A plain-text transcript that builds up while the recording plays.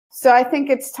So I think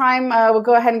it's time we'll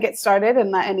go ahead and get started and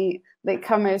let any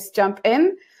latecomers jump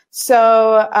in.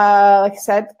 So like I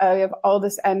said, we have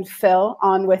Aldous and Phil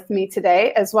on with me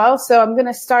today as well. So I'm going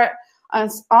to start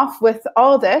us off with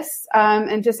Aldous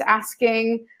and just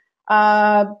asking,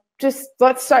 just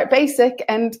let's start basic.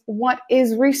 And what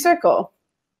is ReCircle?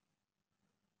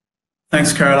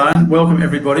 Thanks, Caroline. Welcome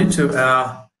everybody to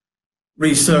our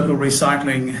ReCircle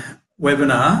Recycling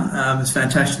webinar. It's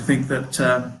fantastic to think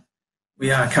that we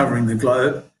are covering the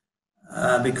globe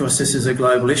because this is a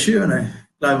global issue and a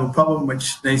global problem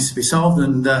which needs to be solved,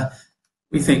 and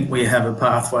we think we have a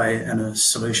pathway and a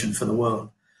solution for the world.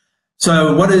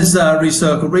 So what is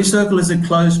ReCircle? ReCircle is a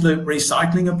closed-loop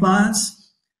recycling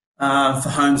appliance for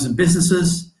homes and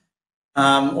businesses,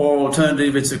 or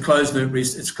alternative, it's closed-loop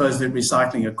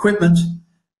recycling equipment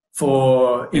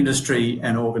for industry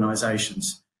and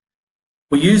organisations.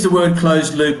 We use the word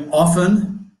closed-loop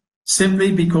often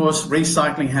simply because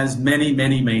recycling has many,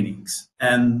 many meanings,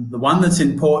 and the one that's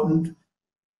important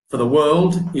for the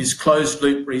world is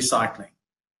closed-loop recycling.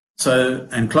 So,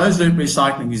 and closed-loop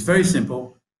recycling is very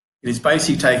simple. It is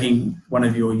basically taking one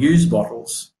of your used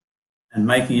bottles and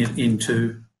making it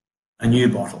into a new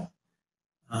bottle.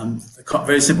 The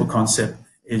very simple concept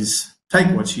is take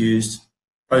what's used,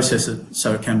 process it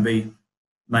so it can be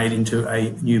made into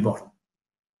a new bottle.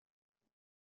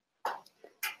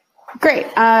 Great.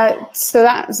 So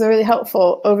that was a really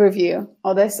helpful overview,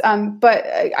 all this. But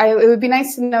it would be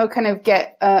nice to know, kind of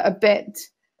get a bit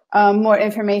more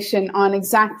information on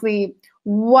exactly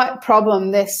what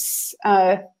problem this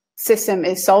system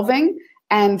is solving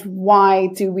and why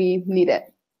do we need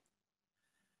it?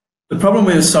 The problem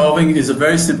we are solving is a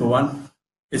very simple one.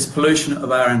 It's pollution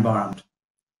of our environment.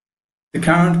 The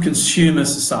current consumer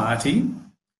society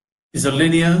is a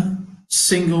linear,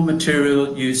 single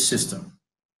material use system.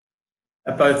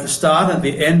 At both the start and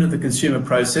the end of the consumer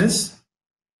process,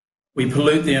 we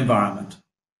pollute the environment.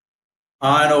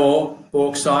 Iron ore,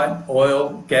 bauxite,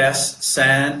 oil, gas,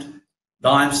 sand,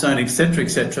 limestone,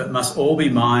 etc., must all be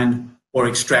mined or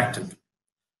extracted.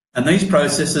 And these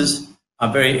processes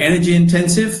are very energy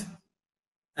intensive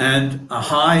and are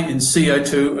high in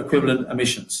CO2 equivalent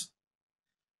emissions.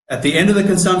 At the end of the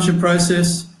consumption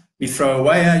process, we throw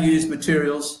away our used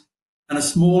materials, and a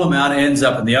small amount ends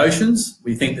up in the oceans.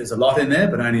 We think there's a lot in there,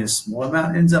 but only a small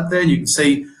amount ends up there. And you can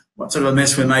see what sort of a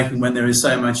mess we're making when there is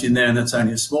so much in there and that's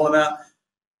only a small amount.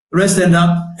 The rest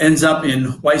ends up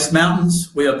in waste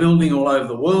mountains we are building all over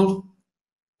the world,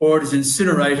 or it is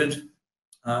incinerated,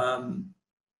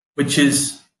 which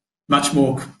is much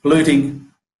more polluting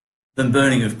than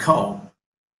burning of coal.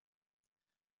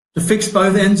 To fix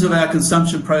both ends of our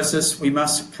consumption process, we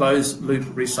must closed-loop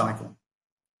recycle.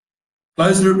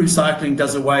 Closed-loop recycling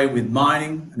does away with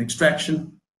mining and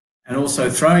extraction and also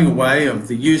throwing away of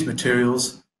the used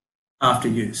materials after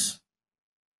use.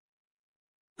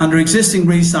 Under existing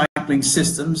recycling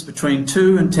systems, between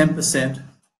 2 and 10%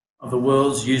 of the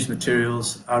world's used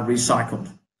materials are recycled.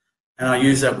 And I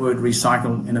use that word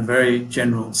recycle in a very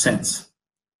general sense.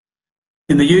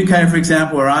 In the UK, for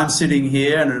example, where I'm sitting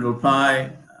here, and it'll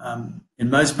apply in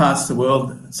most parts of the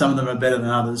world, some of them are better than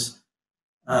others,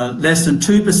 less than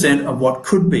 2% of what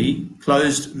could be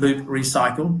closed-loop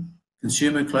recycle,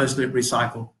 consumer closed-loop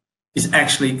recycle, is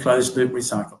actually closed-loop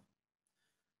recycle.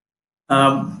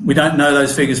 We don't know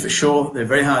those figures for sure. They're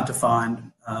very hard to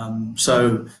find.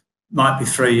 So it might be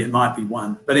 3, it might be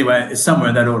 1. But anyway, it's somewhere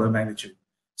in that order of magnitude.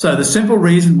 So the simple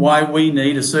reason why we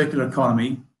need a circular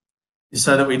economy is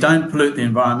so that we don't pollute the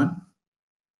environment,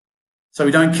 so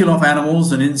we don't kill off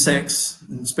animals and insects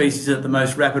and species at the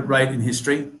most rapid rate in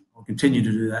history, or continue to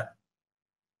do that,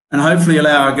 and hopefully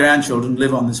allow our grandchildren to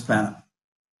live on this planet.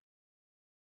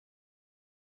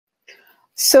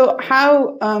 So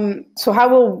how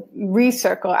will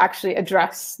ReCircle actually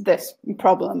address this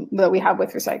problem that we have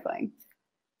with recycling?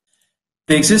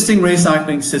 The existing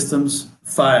recycling systems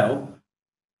fail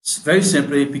very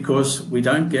simply because we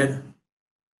don't get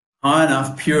high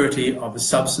enough purity of the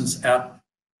substance out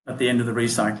at the end of the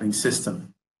recycling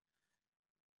system.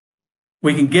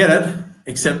 We can get it,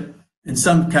 except in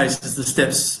some cases the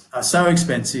steps are so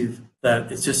expensive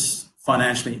that it's just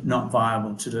financially not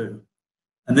viable to do.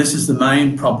 And this is the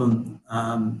main problem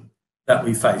that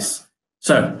we face.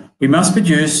 So we must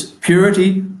produce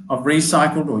purity of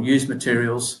recycled or used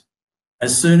materials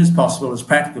as soon as possible, as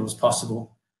practical as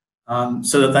possible,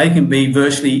 so that they can be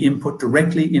virtually input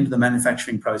directly into the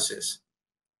manufacturing process.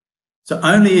 So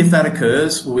only if that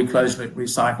occurs will we closed-loop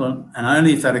recycle, and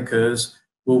only if that occurs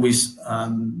will we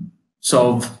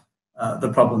solve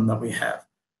the problem that we have.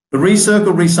 The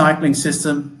ReCircle recycling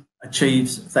system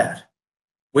achieves that.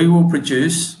 We will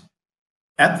produce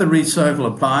at the ReCircle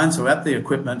appliance or at the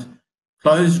equipment,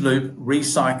 closed-loop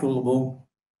recyclable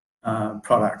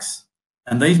products.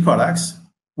 And these products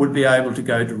would be able to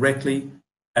go directly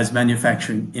as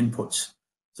manufacturing inputs.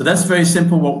 So that's very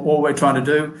simple what we're trying to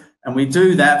do. And we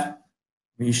do that,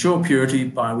 we ensure purity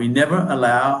by we never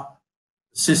allow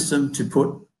the system to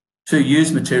put two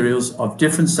used materials of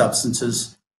different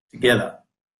substances together.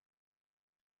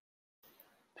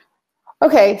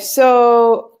 Okay,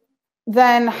 so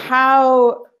then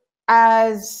how,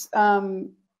 as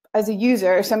a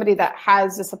user or somebody that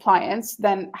has this appliance,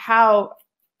 then how,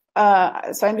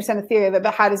 so I understand the theory of it,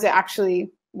 but how does it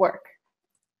actually work?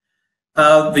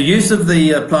 The use of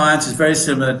the appliance is very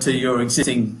similar to your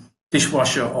existing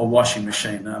dishwasher or washing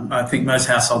machine. I think most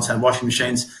households have washing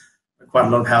machines. Quite a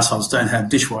lot of households don't have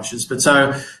dishwashers. But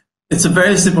so it's a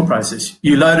very simple process.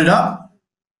 You load it up,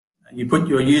 you put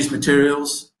your used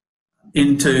materials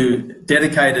into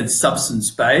dedicated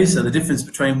substance bays. So the difference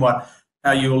between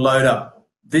how you'll load up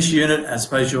this unit as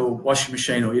opposed to your washing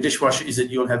machine or your dishwasher is that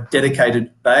you'll have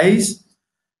dedicated bays.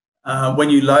 When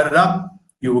you load it up,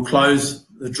 you will close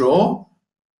the drawer.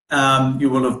 You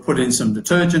will have put in some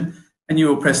detergent and you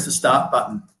will press the start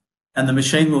button. And the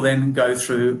machine will then go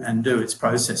through and do its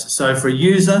processes. So for a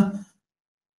user,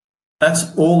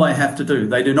 that's all they have to do.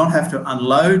 They do not have to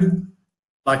unload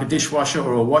like a dishwasher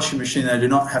or a washing machine. They do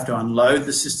not have to unload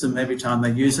the system every time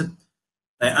they use it.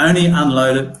 They only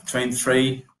unload it between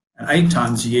 3 and 8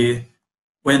 times a year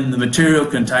when the material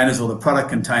containers or the product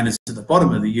containers at the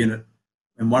bottom of the unit,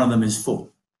 when one of them is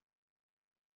full.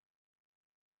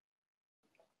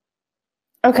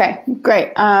 Okay,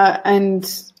 great. And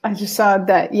I just saw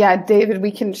that, yeah, David,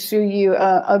 we can show you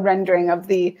a rendering of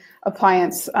the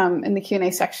appliance in the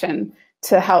Q&A section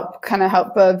to help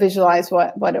visualize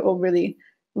what it will really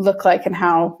look like and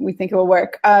how we think it will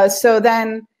work. So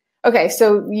then, okay,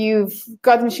 so you've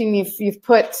got the machine, you've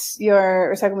put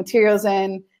your recycled materials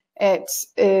in, it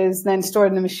is then stored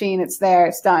in the machine, it's there,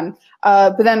 it's done.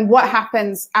 But then what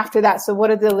happens after that? So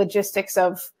what are the logistics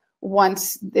of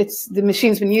once the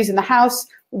machine's been used in the house,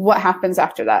 what happens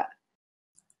after that?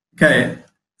 Okay,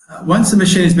 once the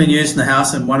machine has been used in the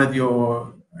house and one of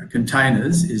your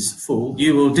containers is full,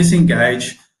 you will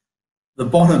disengage the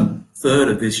bottom third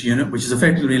of this unit, which is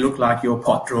effectively look like your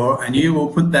pot drawer, and you will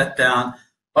put that down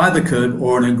by the curb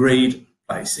or an agreed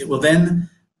place. It will then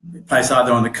be placed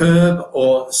either on the curb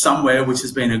or somewhere which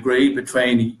has been agreed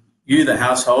between you, the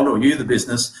household, or you, the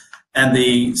business, and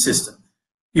the system.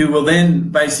 You will then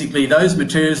basically, those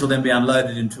materials will then be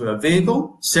unloaded into a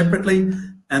vehicle separately,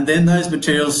 and then those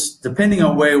materials, depending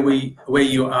on where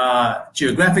you are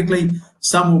geographically,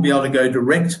 some will be able to go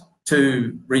direct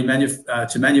to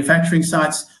manufacturing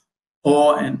sites,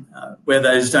 or where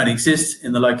those don't exist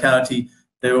in the locality,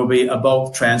 there will be a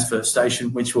bulk transfer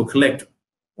station which will collect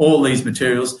all these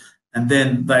materials, and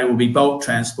then they will be bulk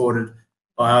transported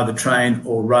by either train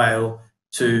or rail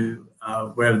to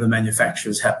wherever the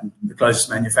closest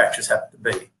manufacturers happen to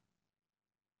be.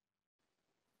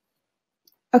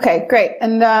 Okay, great.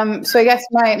 And so I guess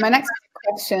my next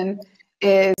question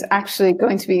is actually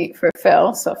going to be for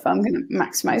Phil. So Phil, I'm going to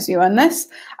maximize you on this.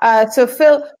 So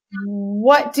Phil,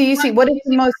 what do you see? What is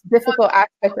the most difficult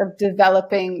aspect of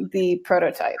developing the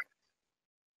prototype?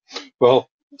 Well,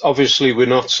 obviously we're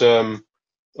not a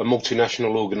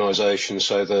multinational organisation,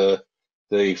 so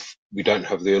we don't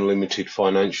have the unlimited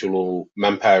financial or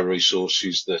manpower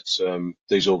resources that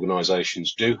these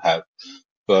organisations do have.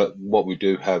 But what we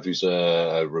do have is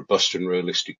a robust and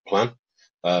realistic plan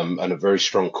and a very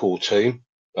strong core team,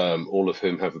 all of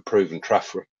whom have a proven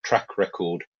track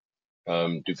record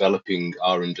developing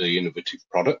R&D innovative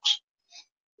products.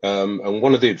 And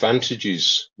one of the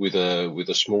advantages with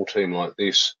a small team like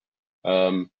this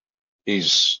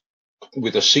is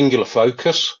with a singular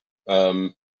focus,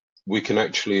 we can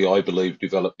actually, I believe,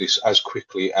 develop this as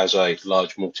quickly as a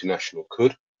large multinational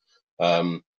could.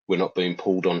 We're not being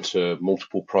pulled onto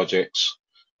multiple projects,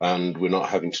 and we're not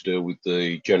having to deal with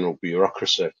the general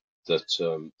bureaucracy that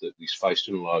is faced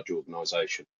in a large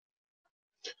organisation.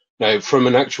 Now, from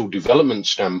an actual development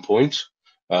standpoint,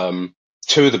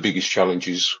 two of the biggest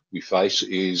challenges we face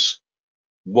is,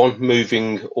 one,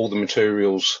 moving all the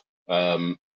materials,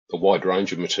 a wide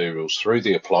range of materials through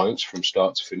the appliance from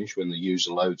start to finish when the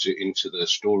user loads it into the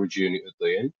storage unit at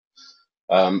the end,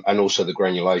 and also the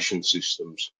granulation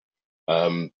systems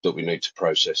that we need to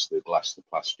process the glass, the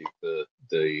plastic,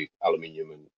 the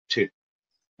aluminium and tin.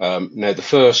 Now, the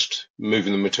first,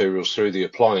 moving the materials through the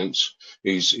appliance,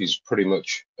 is pretty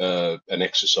much an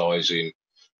exercise in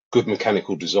good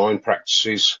mechanical design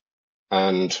practices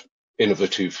and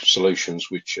innovative solutions,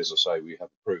 which, as I say, we have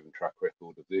a proven track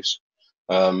record of this.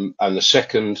 And the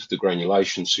second, the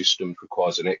granulation system,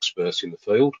 requires an expert in the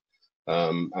field.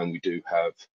 And we do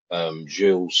have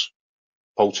Gilles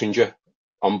Poltinger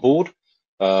on board,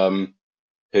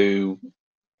 who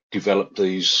developed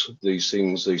these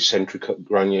things, these centric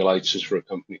granulators for a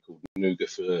company called Nuga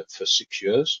for 6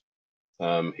 years.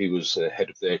 He was the head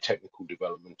of their technical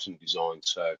development and design.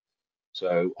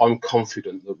 So I'm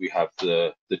confident that we have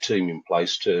the team in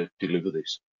place to deliver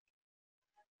this.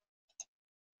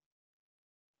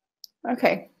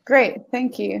 Okay, great.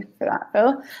 Thank you for that,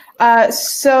 Phil. I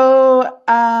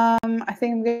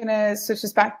think I'm going to switch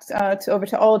this back over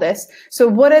to Aldous. So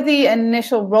what are the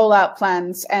initial rollout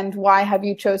plans, and why have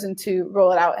you chosen to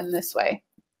roll it out in this way?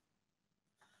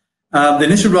 The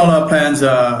initial rollout plans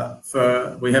are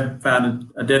we have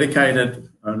found a dedicated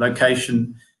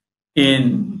location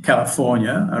in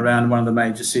California around one of the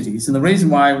major cities. And the reason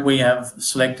why we have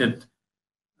selected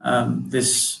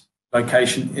this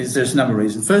location is there's a number of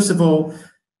reasons. First of all,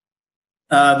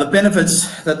 the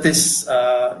benefits that this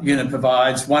unit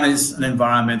provides, one is an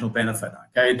environmental benefit.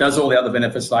 Okay, it does all the other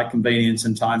benefits like convenience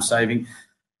and time saving,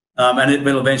 and it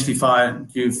will eventually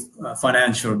find you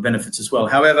financial benefits as well.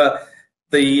 However,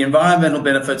 the environmental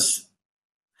benefits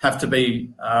have to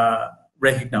be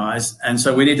recognised, and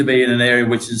so we need to be in an area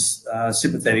which is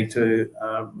sympathetic to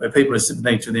where people are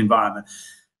sympathetic to the environment.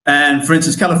 And for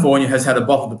instance, California has had a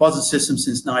bottle deposit system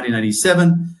since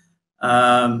 1987.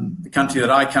 The country that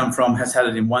I come from has had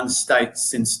it in one state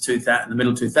since in the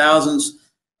middle 2000s.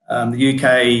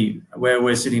 The UK, where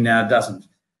we're sitting now, doesn't.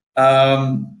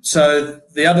 So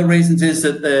the other reasons is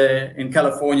that in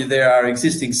California there are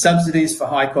existing subsidies for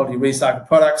high quality recycled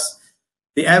products.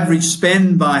 The average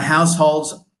spend by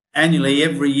households annually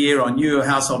every year on new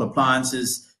household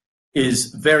appliances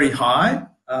is very high.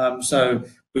 So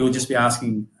we will just be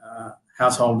asking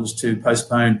householders to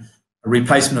postpone a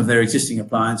replacement of their existing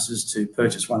appliances to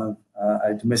purchase one of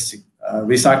a domestic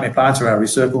recycling appliance or our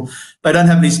ReCircle. They don't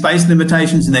have any space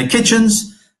limitations in their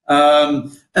kitchens,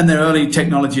 and they're early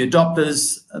technology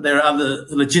adopters. There are other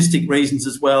logistic reasons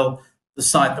as well. The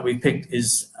site that we picked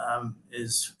has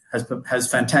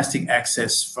fantastic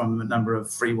access from a number of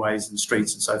freeways and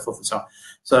streets and so forth and so on.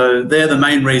 So they're the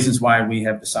main reasons why we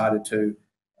have decided to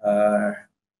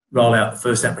roll out the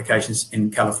first applications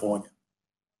in California.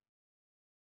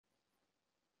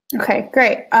 Okay,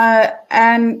 great.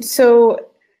 And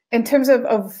so in terms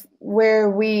of where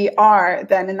we are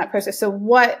then in that process, so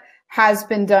what has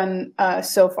been done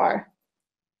so far?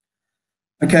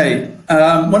 Okay,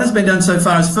 what has been done so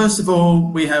far is, first of all,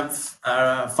 we have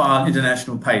filed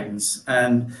international patents,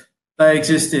 and they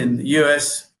exist in the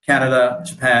US, Canada,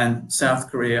 Japan, South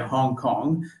Korea, Hong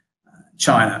Kong,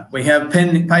 China. We have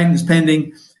patents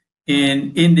pending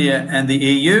in India and the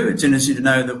EU. It's interesting to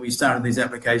know that we started these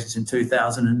applications in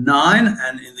 2009,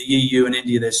 and in the EU and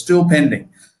India they're still pending.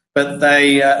 But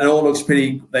it all looks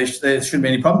pretty, there shouldn't be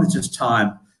any problem, it's just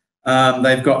time.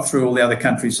 They've got through all the other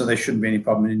countries, so there shouldn't be any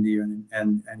problem in India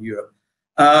and Europe.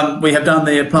 We have done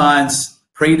the appliance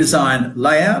pre-designed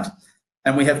layout,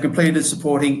 and we have completed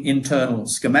supporting internal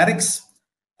schematics.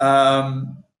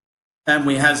 And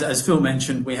we have, as Phil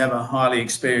mentioned, we have a highly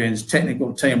experienced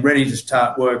technical team ready to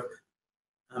start work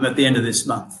at the end of this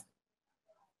month.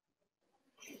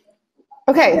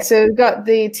 Okay, so we've got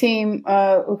the team,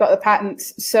 we've got the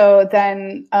patents. So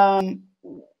then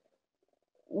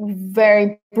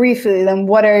very briefly, then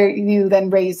what are you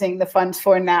then raising the funds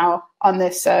for now on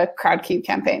this Crowdcube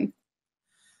campaign?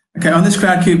 Okay, on this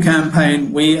Crowdcube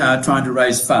campaign, we are trying to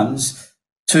raise funds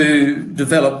to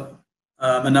develop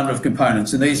a number of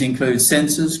components, and these include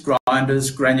sensors,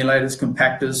 grinders, granulators,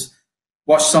 compactors,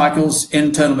 wash cycles,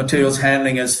 internal materials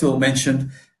handling, as Phil mentioned,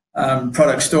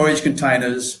 product storage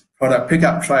containers, product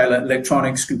pickup trailer,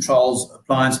 electronics, controls,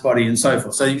 appliance body, and so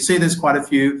forth. So you can see there's quite a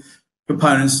few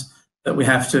components that we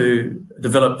have to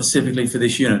develop specifically for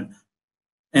this unit.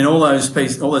 In all those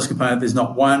components, there's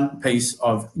not one piece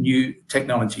of new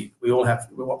technology.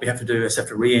 What we have to do is have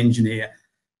to re-engineer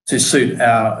to suit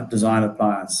our design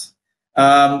appliance.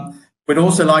 We'd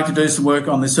also like to do some work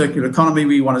on the circular economy.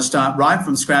 We want to start right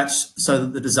from scratch so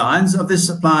that the designs of this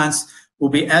appliance will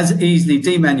be as easily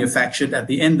demanufactured at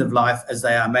the end of life as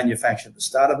they are manufactured at the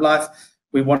start of life.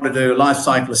 We want to do a life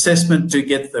cycle assessment to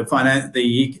get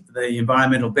the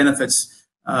environmental benefits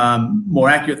more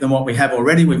accurate than what we have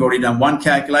already. We've already done one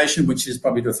calculation, which is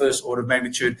probably the first order of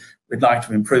magnitude. We'd like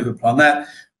to improve upon that.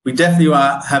 We definitely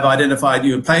have identified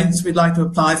new patents we'd like to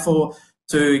apply for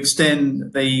to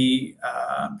extend the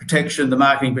protection, the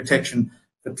marketing protection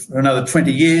for another 20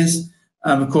 years.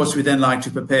 Of course, we then like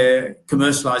to prepare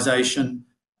commercialisation,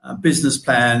 business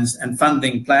plans and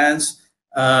funding plans.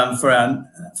 for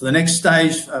the next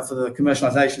stage, for the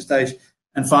commercialisation stage.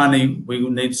 And finally, we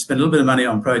will need to spend a little bit of money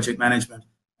on project management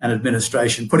and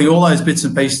administration. Putting all those bits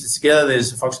and pieces together,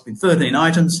 there's approximately 13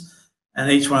 items,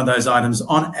 and each one of those items,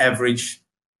 on average,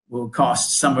 will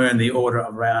cost somewhere in the order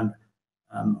of around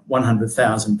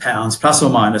 £100,000, plus or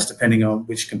minus, depending on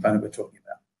which component we're talking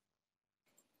about.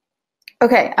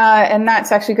 Okay, and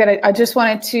that's actually good. I just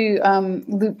wanted to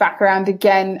loop back around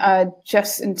again,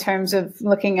 just in terms of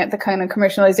looking at the kind of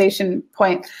commercialization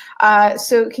point.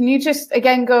 So can you just,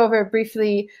 again, go over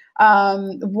briefly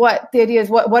what the idea is,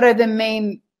 what are the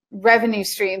main revenue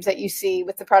streams that you see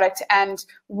with the product, and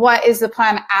what is the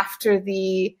plan after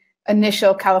the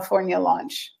initial California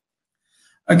launch?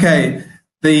 Okay,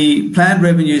 the planned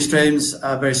revenue streams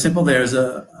are very simple. There is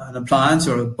an appliance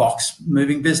or a box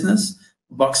moving business,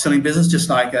 box selling business, just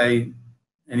like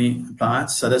any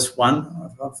appliance. So that's one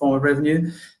form of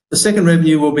revenue. The second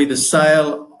revenue will be the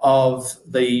sale of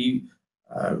the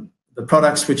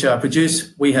products which are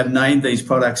produced. We have named these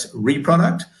products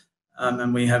ReProduct,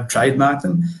 and we have trademarked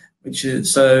them. Which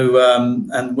is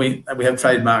and we have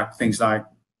trademarked things like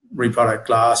ReProduct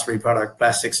glass, ReProduct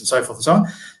plastics, and so forth and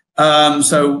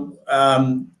so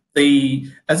on.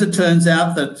 As it turns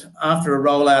out, that after a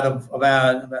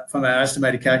rollout from our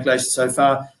estimated calculations so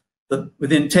far, that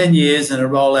within 10 years and a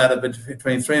rollout of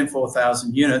between 3,000 and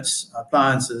 4,000 units,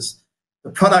 appliances, the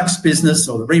products business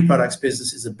or the ReProducts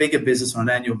business is a bigger business on an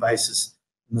annual basis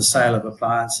than the sale of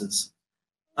appliances.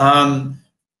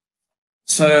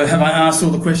 So have I asked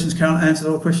all the questions, Carol? Answered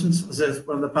all the questions? Was there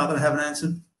one of the part that I haven't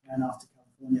answered? And after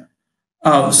California.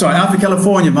 Oh, sorry, after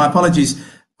California, my apologies.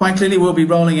 Quite clearly, we'll be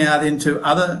rolling out into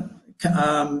other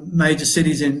major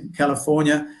cities in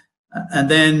California, and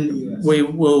then we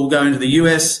will go into the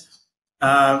US.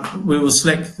 We will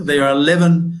select, there are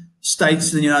 11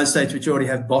 states in the United States which already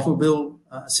have bottle bill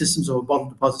systems or bottle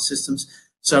deposit systems,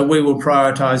 so we will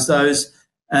prioritise those,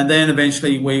 and then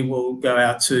eventually we will go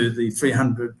out to the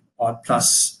 300 odd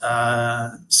plus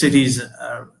cities,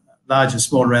 large and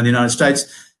small, around the United States.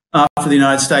 After the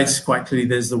United States, quite clearly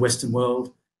there's the Western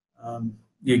world,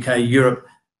 UK, Europe,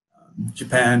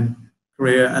 Japan,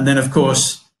 Korea, and then of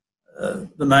course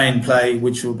the main play,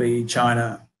 which will be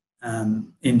China,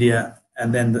 India,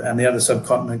 and then the other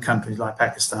subcontinent countries like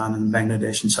Pakistan and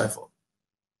Bangladesh and so forth.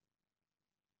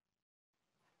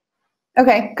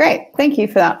 Okay, great. Thank you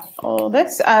for that,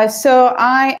 Aldous. So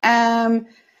I am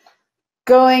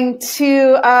going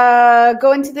to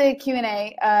go into the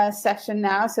Q&A session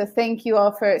now. So thank you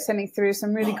all for sending through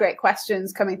some really great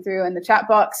questions coming through in the chat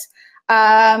box.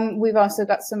 We've also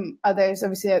got some others,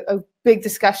 obviously a big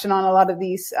discussion on a lot of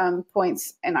these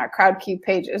points in our CrowdCube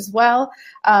page as well.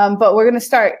 But we're going to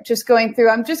start just going through.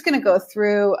 I'm just going to go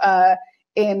through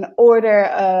in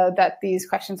order that these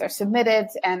questions are submitted.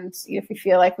 And if we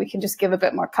feel like we can just give a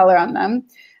bit more color on them,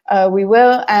 we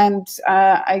will. And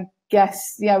I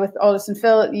guess, yeah, with Aldous and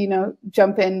Phil,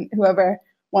 jump in, whoever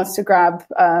wants to grab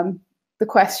the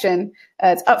question.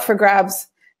 It's up for grabs,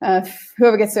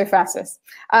 whoever gets there fastest.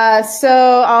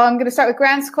 So I'm going to start with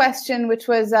Grant's question, which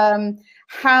was,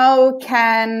 how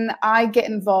can I get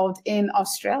involved in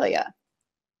Australia?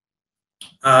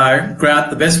 Grant,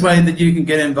 the best way that you can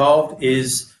get involved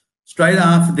is straight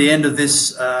after the end of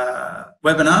this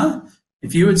webinar.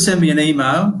 If you would send me an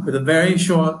email with a very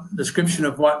short description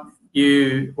of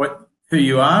who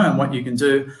you are and what you can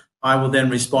do, I will then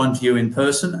respond to you in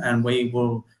person, and we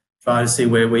will try to see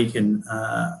where we can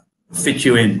fit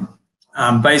you in.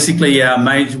 Basically, our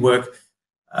major work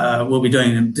we'll be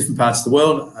doing in different parts of the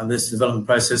world. This development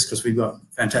process, because we've got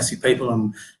fantastic people,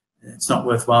 and it's not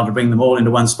worthwhile to bring them all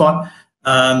into one spot.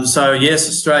 So yes,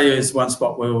 Australia is one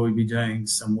spot where we'll be doing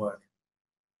some work.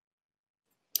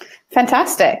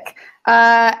 Fantastic.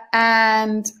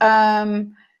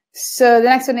 So the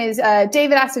next one is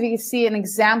David asked if you could see an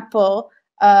example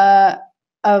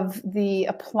of the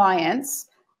appliance.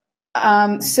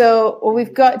 So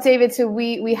we've got, David, so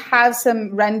we have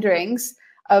some renderings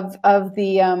of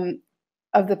the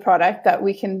product that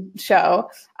we can show,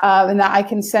 and that I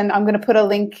can send. I'm going to put a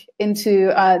link into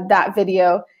that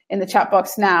video in the chat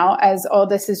box now, as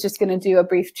Aldous is just going to do a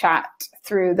brief chat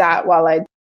through that while I.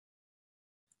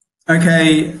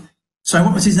 Okay. So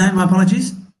what was his name? My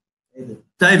apologies.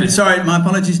 David. Sorry, my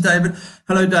apologies, David.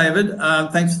 Hello, David.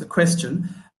 Thanks for the question.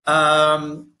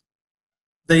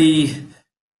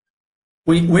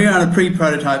 We are at a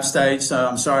pre-prototype stage, so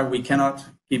I'm sorry we cannot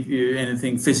give you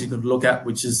anything physical to look at,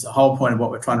 which is the whole point of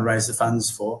what we're trying to raise the funds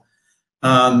for.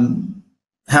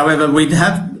 However, we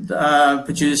have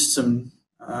produced some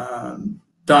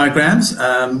diagrams,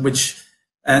 which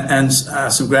and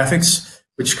some graphics,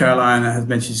 which Caroline has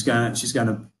mentioned she's going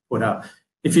to put up.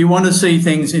 If you want to see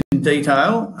things in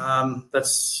detail,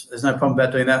 there's no problem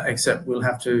about doing that, except we'll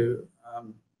have to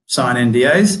sign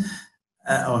NDAs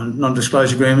or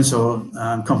non-disclosure agreements or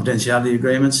confidentiality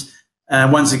agreements.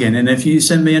 Once again, and if you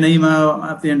send me an email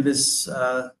at the end of this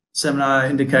seminar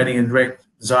indicating a direct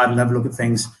desire to have a look at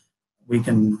things, we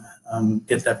can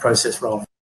get that process rolling.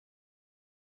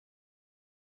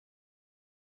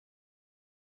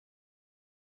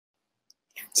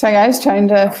 Sorry guys, trying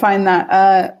to find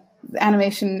that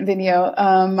animation video.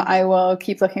 I will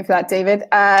keep looking for that, David.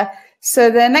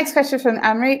 So the next question from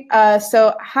Anne-Marie.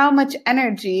 So how much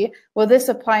energy will this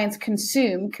appliance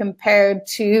consume compared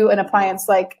to an appliance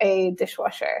like a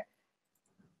dishwasher?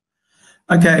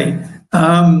 Okay,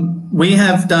 we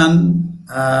have done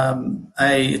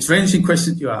it's a very interesting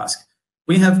question that you ask.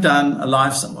 We have done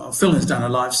Phil has done a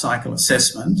life cycle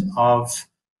assessment of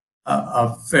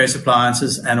various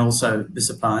appliances and also this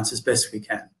appliance as best we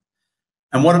can.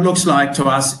 And what it looks like to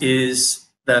us is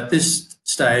that this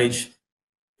stage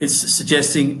it's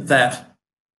suggesting that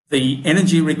the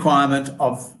energy requirement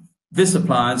of this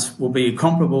appliance will be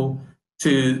comparable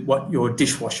to what your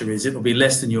dishwasher is. It will be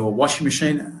less than your washing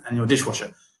machine and your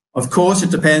dishwasher. Of course, it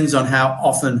depends on how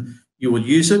often you will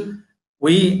use it.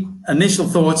 Initial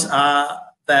thoughts are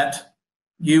that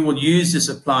you will use this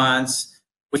appliance,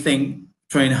 we think,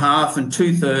 between half and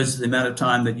 2/3 of the amount of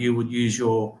time that you would use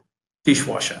your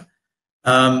dishwasher.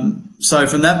 So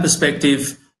from that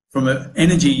perspective, from an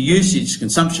energy usage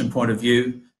consumption point of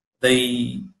view,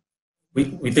 we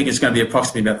think it's going to be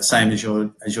approximately about the same as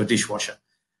your dishwasher.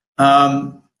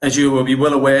 As you will be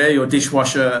well aware, your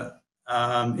dishwasher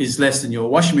is less than your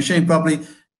washing machine probably,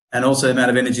 and also the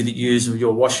amount of energy that you use of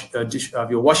your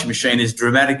washing machine is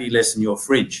dramatically less than your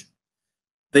fridge.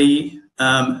 The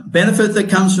benefit that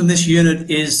comes from this unit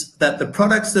is that the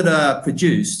products that are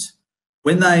produced,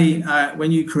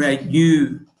 when you create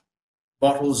new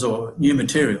bottles or new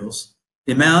materials,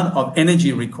 the amount of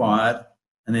energy required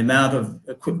and the amount of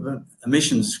equivalent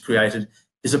emissions created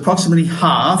is approximately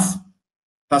half,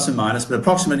 plus or minus, but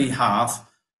approximately half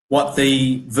what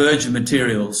the virgin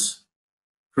materials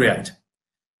create.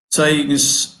 So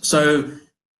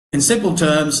in simple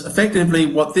terms, effectively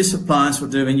what this appliance will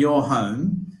do in your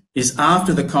home is,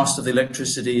 after the cost of the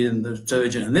electricity and the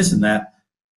detergent and this and that,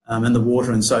 and the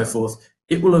water and so forth,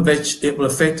 it will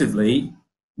effectively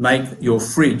make your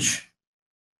fridge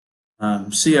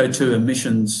CO2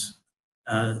 emissions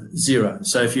zero.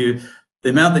 So the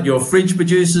amount that your fridge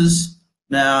produces,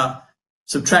 now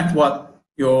subtract what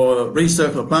your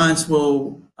ReCircle appliance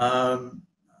will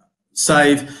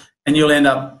save, and you'll end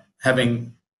up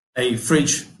having a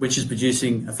fridge which is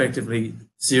producing effectively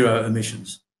zero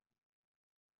emissions.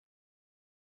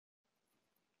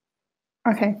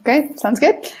 Okay, great. Sounds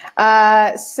good.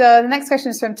 So the next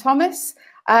question is from Thomas.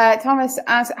 Thomas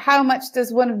asks, how much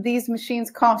does one of these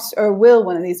machines cost, or will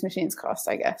one of these machines cost,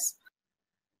 I guess?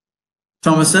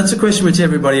 Thomas, that's a question which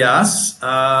everybody asks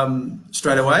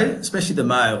straight away, especially the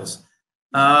males.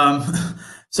 And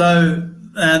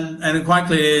quite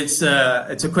clearly, it's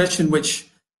a question which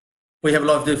we have a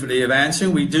lot of difficulty of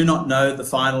answering. We do not know the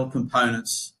final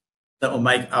components that will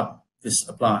make up this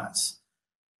appliance.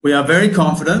 We are very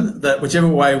confident that whichever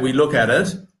way we look at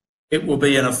it, it will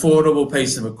be an affordable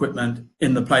piece of equipment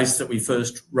in the place that we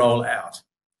first roll out.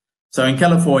 So in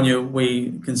California,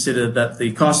 we consider that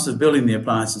the cost of building the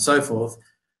appliance and so forth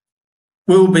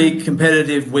will be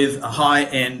competitive with a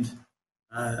high-end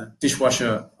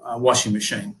dishwasher washing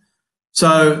machine.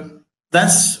 So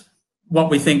that's what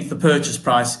we think the purchase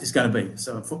price is going to be.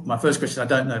 So for my first question, I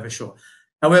don't know for sure.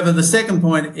 However, the second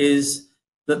point is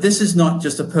that this is not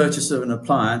just a purchase of an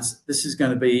appliance. This is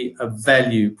going to be a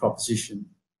value proposition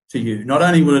to you. Not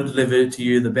only will it deliver to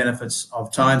you the benefits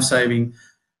of time saving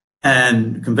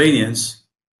and convenience,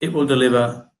 it will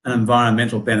deliver an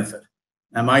environmental benefit.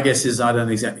 Now, my guess is I don't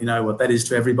exactly know what that is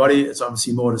to everybody. It's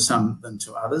obviously more to some than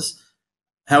to others.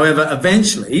 However,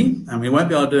 eventually, and we won't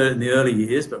be able to do it in the early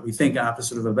years, but we think after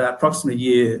sort of about approximately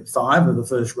year 5 of the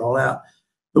first rollout,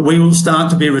 that we will start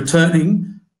to be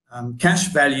returning cash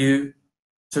value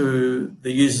to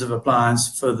the users of appliance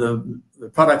for the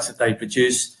products that they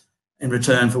produce in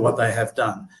return for what they have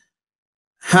done.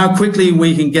 How quickly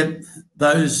we can get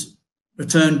those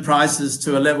return prices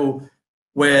to a level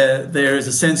where there is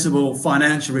a sensible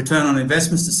financial return on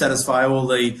investments to satisfy all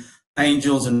the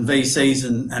angels and VCs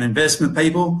and investment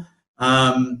people,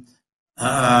 I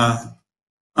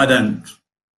don't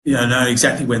know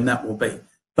exactly when that will be.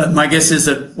 But my guess is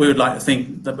that we would like to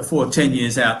think that before 10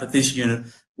 years out that this unit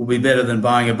will be better than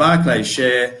buying a Barclays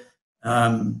share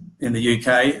in the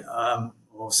UK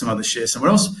or some other share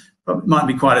somewhere else. But it might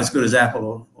be quite as good as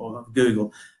Apple or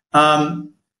Google.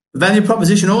 The value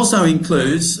proposition also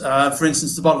includes, for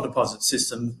instance, the bottle deposit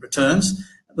system returns.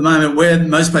 At the moment, where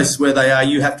most places where they are,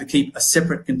 you have to keep a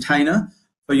separate container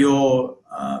for your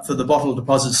for the bottle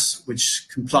deposits which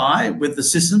comply with the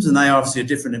systems, and they obviously are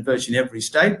different in virtually every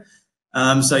state.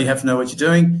 So you have to know what you're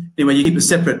doing. Anyway, you keep a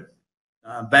separate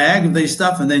bag of these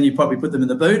stuff, and then you probably put them in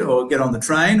the boot or get on the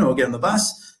train or get on the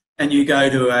bus, and you go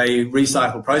to a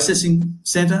recycle processing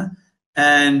centre,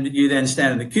 and you then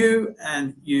stand in the queue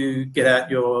and you get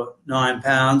out your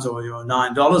 £9 or your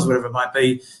 $9, whatever it might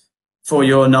be, for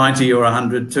your 90 or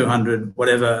 100, 200,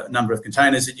 whatever number of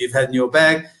containers that you've had in your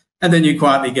bag, and then you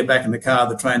quietly get back in the car,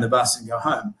 the train, the bus, and go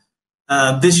home.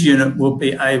 This unit will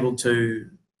be able to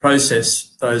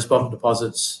process those bottle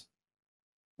deposits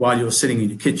while you're sitting in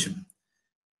your kitchen.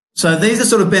 So these are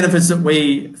sort of benefits that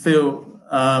we feel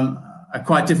are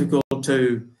quite difficult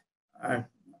to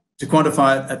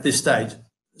quantify at this stage.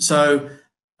 So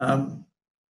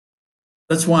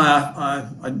that's why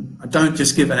I don't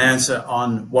just give an answer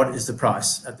on what is the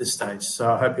price at this stage.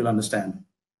 So I hope you'll understand.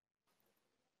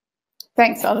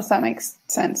 Thanks, Aldous. That makes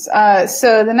sense.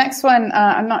 So the next one,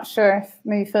 I'm not sure if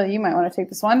maybe Phil, you might want to take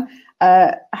this one.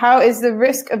 How is the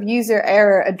risk of user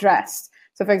error addressed?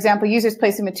 So, for example, users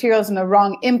placing materials in the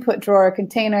wrong input drawer or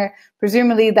container,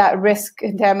 presumably that risk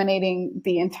contaminating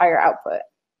the entire output.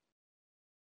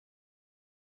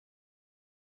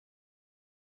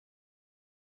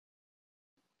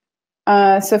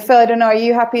 So, Phil, I don't know, are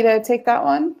you happy to take that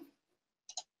one?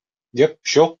 Yep,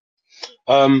 sure.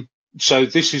 So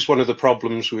this is one of the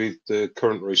problems with the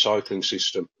current recycling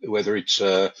system, whether it's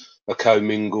a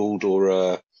commingled or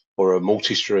a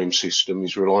multi-stream system,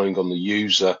 is relying on the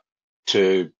user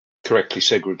to correctly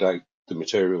segregate the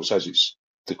materials, as it's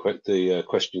the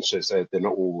question says they're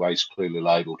not always clearly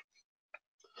labelled.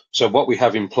 So what we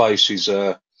have in place is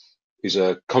a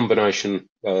combination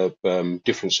of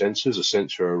different sensors, a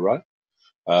sensor array.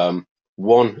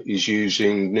 One is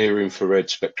using near-infrared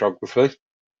spectrography,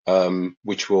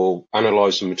 which will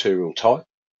analyse the material type.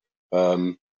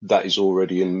 That is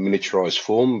already in miniaturised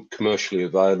form, commercially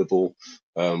available.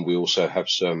 We also have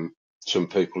some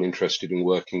people interested in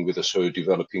working with us who are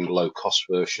developing low-cost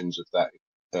versions of that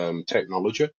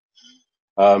technology.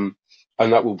 And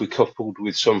that will be coupled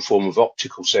with some form of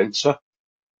optical sensor,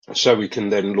 so we can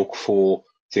then look for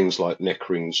things like neck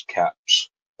rings, caps,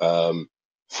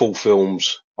 full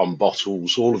films on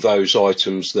bottles, all of those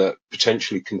items that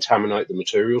potentially contaminate the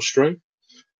material stream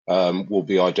will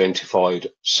be identified,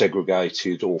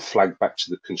 segregated, or flagged back to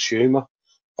the consumer,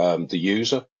 the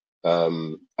user,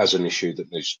 as an issue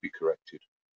that needs to be corrected.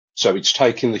 So it's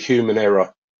taking the human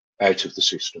error out of the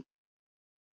system.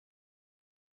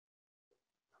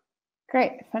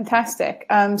 Great, fantastic.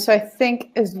 So I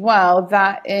think as well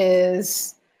that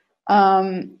is,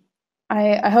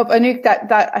 I hope, Anouk,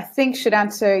 that I think should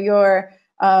answer your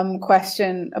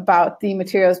question about the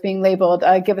materials being labeled.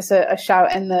 Give us a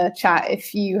shout in the chat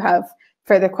if you have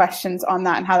further questions on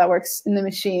that and how that works in the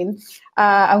machine.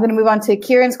 I'm going to move on to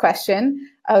Kieran's question,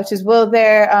 which is, will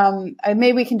there,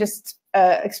 maybe we can just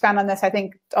expand on this. I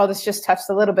think Aldous just touched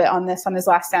a little bit on this on his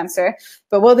last answer,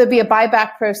 but will there be a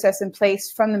buyback process in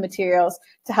place from the materials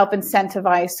to help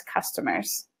incentivize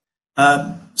customers?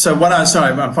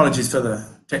 Sorry, my apologies for the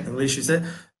technical issues there.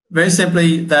 Very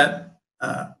simply, that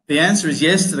the answer is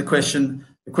yes to the question.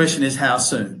 The question is how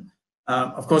soon.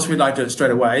 Of course, we'd like to do it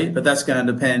straight away, but that's going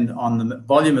to depend on the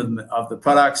volume of the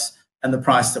products and the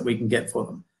price that we can get for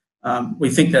them. We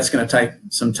think that's going to take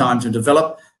some time to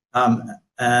develop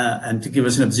and to give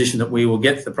us in a position that we will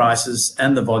get the prices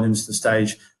and the volumes to the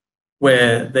stage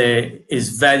where there is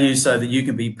value so that you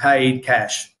can be paid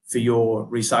cash for your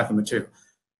recycled material.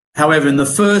 However,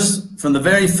 from the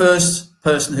very first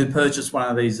person who purchased one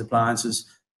of these appliances,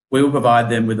 we will provide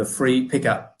them with a free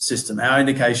pickup system. Our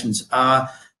indications are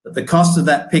that the cost of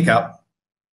that pickup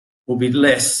will be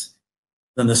less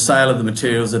than the sale of the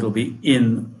materials that will be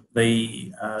in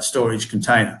the storage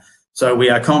container. So we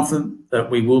are confident that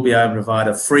we will be able to provide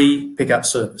a free pickup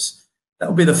service. That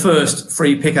will be the first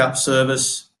free pickup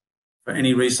service for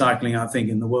any recycling, I think,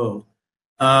 in the world,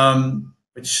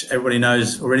 which everybody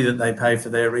knows already that they pay for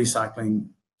their recycling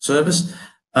service,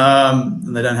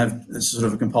 and they don't have, it's sort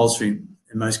of a compulsory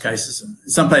in most cases. In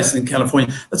some places in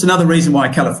California, that's another reason why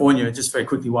California, just very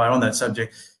quickly while on that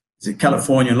subject, is that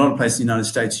California, a lot of places in the United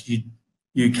States,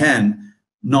 you can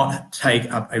not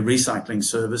take up a recycling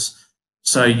service.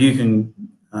 So you can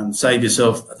save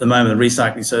yourself, at the moment, the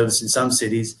recycling service in some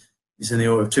cities is in the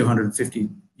order of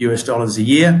 $250 a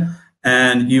year,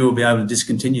 and you will be able to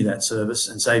discontinue that service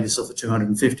and save yourself the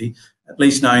 $250, at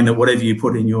least knowing that whatever you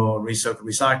put in your ReCircle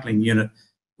recycling unit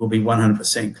will be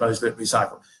 100% closed loop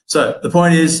recycled. So the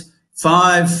point is,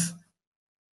 5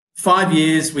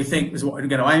 years, we think, is what we're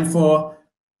going to aim for.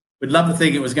 We'd love to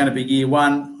think it was going to be year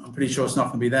 1. I'm pretty sure it's not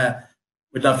going to be that.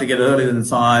 We'd love to get it earlier than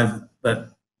 5, but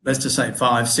let's just say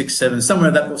 5, 6, 7, somewhere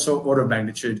in that sort of order of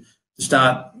magnitude to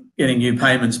start getting you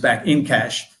payments back in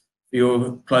cash for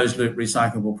your closed-loop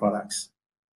recyclable products.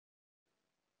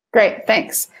 Great,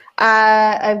 thanks.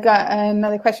 I've got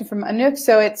another question from Anouk.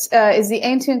 So it's, is the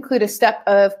aim to include a step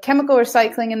of chemical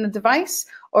recycling in the device,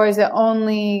 or is it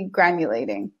only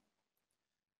granulating?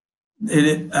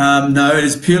 No, it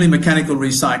is purely mechanical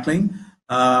recycling.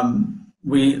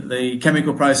 The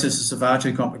chemical processes are far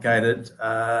too complicated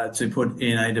to put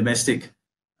in a domestic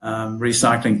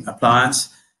recycling appliance.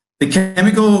 The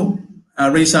chemical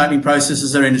recycling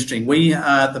processes are interesting. We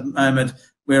are at the moment,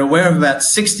 we're aware of about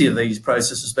 60 of these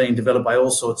processes being developed by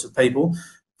all sorts of people.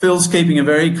 Phil's keeping a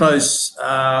very close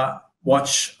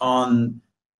watch on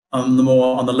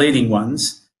the leading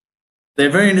ones. They're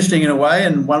very interesting in a way,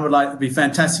 and one would like to be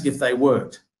fantastic if they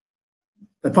worked.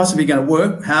 They're possibly going to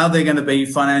work. How they're going to be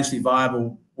financially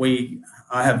viable,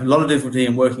 I have a lot of difficulty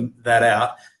in working that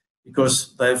out,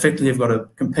 because they effectively have got to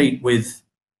compete with,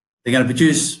 they're going to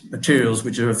produce materials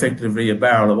which are effectively a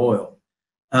barrel of oil.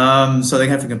 So they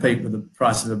have to compete with the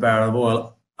price of a barrel of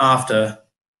oil after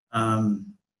going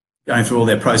through all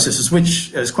their processes,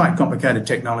 which is quite complicated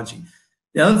technology.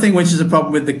 The other thing which is a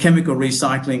problem with the chemical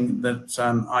recycling that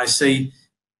I see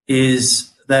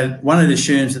is that, one, it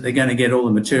assumes that they're going to get all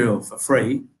the material for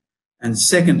free, and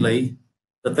secondly,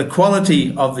 that the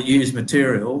quality of the used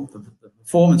material, the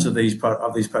performance of these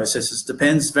processes,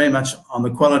 depends very much on the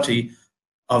quality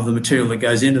of the material that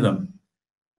goes into them.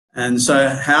 And so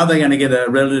how they're going to get a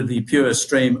relatively pure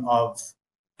stream of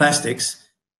plastics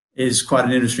is quite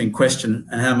an interesting question,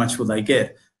 and how much will they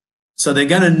get? So they're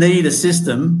going to need a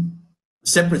system, a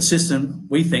separate system,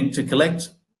 we think, to collect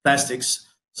plastics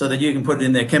so that you can put it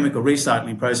in their chemical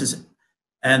recycling process.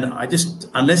 And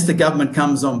unless the government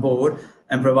comes on board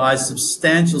and provides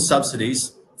substantial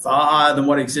subsidies, far higher than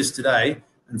what exists today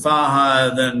and far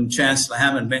higher than Chancellor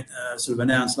Hammond sort of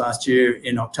announced last year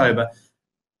in October,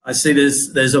 I see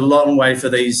there's a long way for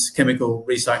these chemical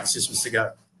recycling systems to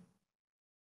go.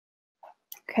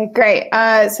 Okay, great.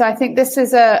 So I think this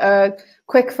is a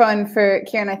quick one for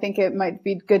Kieran. I think it might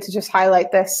be good to just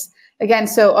highlight this again.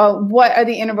 So what are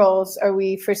the intervals are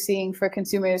we foreseeing for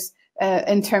consumers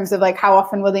in terms of, like, how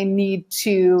often will they need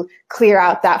to clear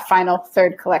out that final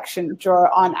third collection drawer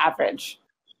on average?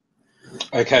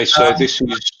 Okay, so this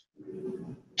is,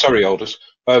 sorry, Aldous.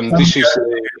 This is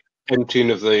the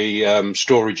emptying of the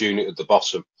storage unit at the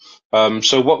bottom.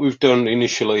 So what we've done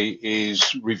initially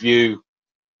is review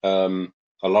a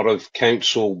lot of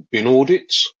council bin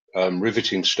audits,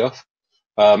 riveting stuff,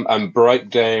 and break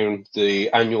down the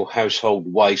annual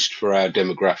household waste for our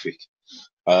demographic,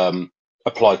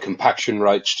 apply compaction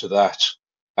rates to that,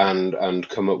 and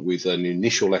come up with an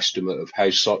initial estimate of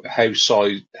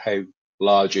how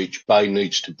large each bay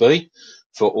needs to be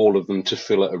for all of them to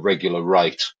fill at a regular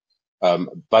rate.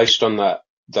 Based on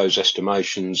those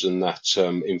estimations and that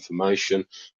information,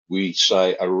 we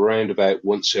say around about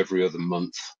once every other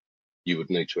month you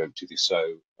would need to empty this,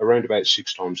 so around about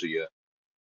 6 times a year.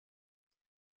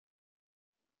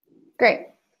 Great,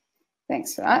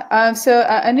 thanks for that. So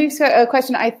Anouk's got a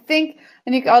question. I think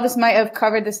Anouk, Aldous might have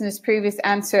covered this in his previous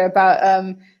answer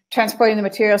about transporting the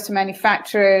materials to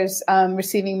manufacturers,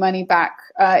 receiving money back.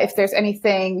 If there's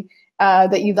anything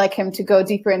that you'd like him to go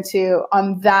deeper into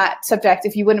on that subject,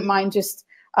 if you wouldn't mind just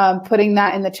putting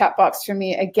that in the chat box for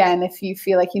me again, if you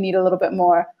feel like you need a little bit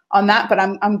more on that, but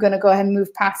I'm going to go ahead and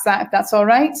move past that, if that's all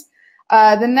right.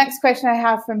 The next question I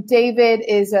have from David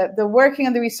is the working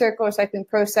of the ReCircle recycling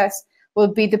process will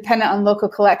be dependent on local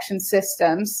collection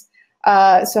systems.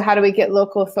 So how do we get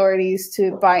local authorities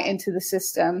to buy into the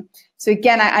system? So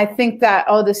again, I think that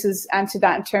Aldous has answered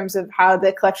that in terms of how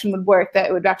the collection would work, that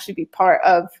it would actually be part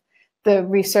of the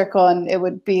ReCircle, and it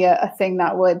would be a thing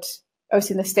that would,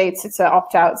 obviously in the States, it's an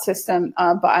opt-out system,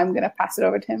 but I'm going to pass it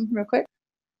over to him real quick.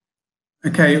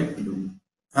 Okay,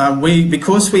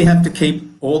 because we have to keep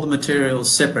all the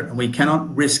materials separate and we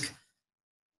cannot risk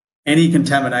any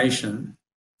contamination,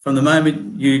 from the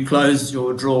moment you close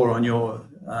your drawer on your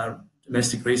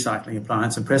domestic recycling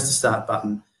appliance and press the start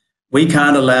button, we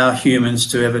can't allow humans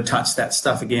to ever touch that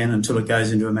stuff again until it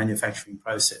goes into a manufacturing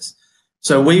process.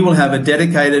 So we will have a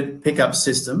dedicated pickup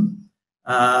system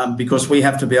because we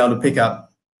have to be able to pick up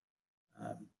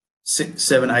 6,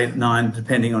 7, 8, 9,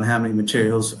 depending on how many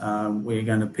materials we're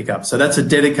going to pick up. So that's a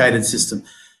dedicated system.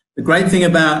 The great thing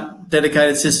about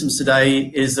dedicated systems today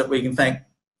is that we can thank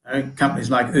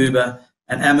companies like Uber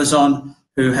and Amazon,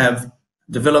 who have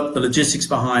developed the logistics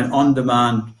behind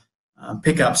on-demand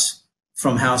pickups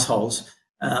from households.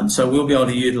 So we'll be able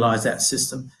to utilise that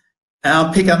system.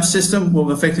 Our pickup system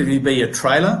will effectively be a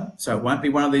trailer, so it won't be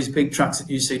one of these big trucks that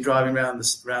you see driving around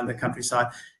the countryside.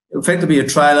 It will effectively be a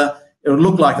trailer. It will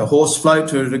look like a horse float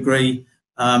to a degree,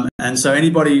 and so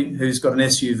anybody who's got an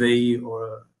SUV or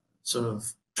a sort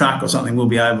of truck or something will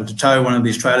be able to tow one of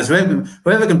these trailers.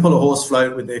 Whoever can pull a horse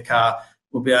float with their car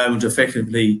will be able to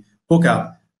effectively hook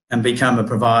up and become a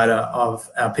provider of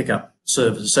our pickup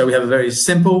services. So we have a very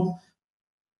simple,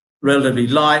 relatively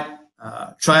light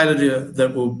trailer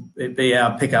that will be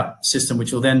our pickup system,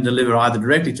 which will then deliver either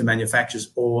directly to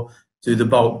manufacturers or to the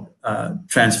bulk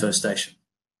transfer station.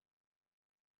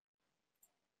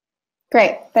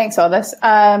 Great, thanks, Aldous.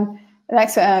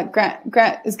 Next,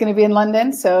 Grant is going to be in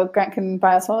London, so Grant can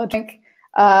buy us all a drink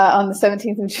on the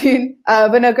 17th of June.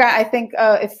 But no, Grant, I think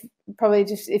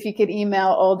if you could email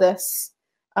Aldous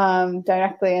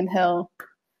directly, and he'll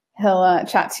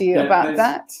chat to you about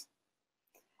that.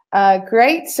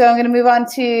 Great. So I'm going to move on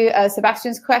to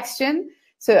Sebastian's question.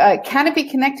 So can it be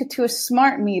connected to a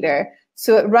smart meter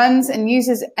so it runs and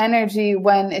uses energy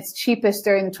when it's cheapest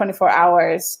during the 24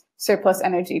 hours surplus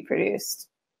energy produced?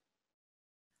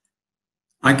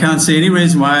 I can't see any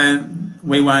reason why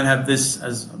we won't have this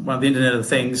as one of the Internet of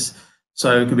Things,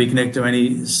 so it can be connected to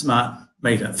any smart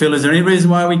meter. Phil, is there any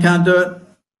reason why we can't do it?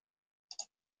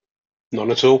 None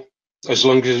at all. As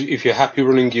long as if you're happy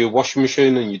running your washing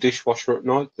machine and your dishwasher at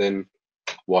night, then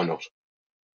why not?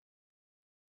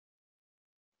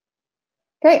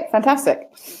 Great, fantastic.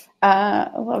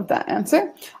 I love that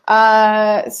answer.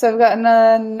 So we've got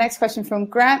another next question from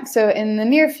Grant. So in the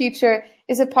near future,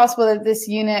 is it possible that this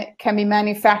unit can be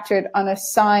manufactured on a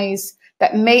size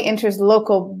that may interest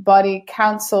local body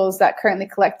councils that currently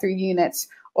collect through units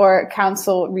or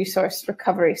council resource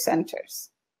recovery centres?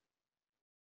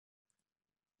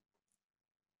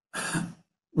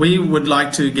 We would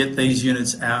like to get these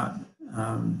units out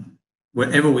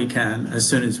wherever we can, as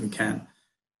soon as we can.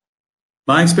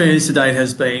 My experience to date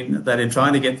has been that in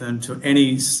trying to get them to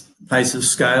any place of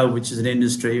scale, which is an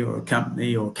industry or a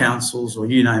company or councils or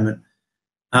you name it,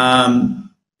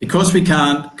 because we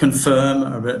can't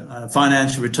confirm a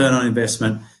financial return on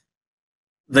investment,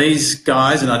 these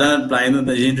guys, and I don't blame them,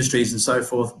 the industries and so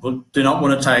forth, do not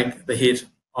want to take the hit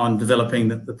on developing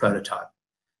the prototype.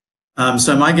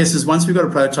 So my guess is once we've got a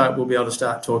prototype, we'll be able to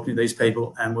start talking to these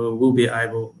people, and we'll be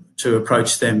able to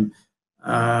approach them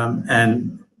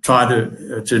and try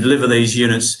to deliver these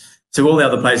units to all the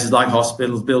other places like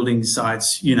hospitals, building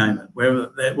sites, you name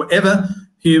it. Wherever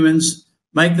humans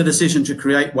make the decision to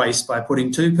create waste by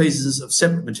putting two pieces of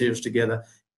separate materials together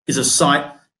is a site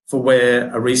for where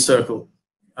a ReCircle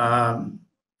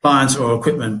appliance or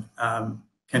equipment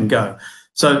can go.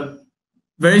 So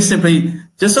very simply,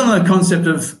 just on the concept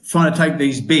of trying to take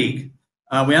these big,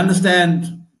 we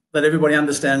understand that everybody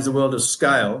understands the world of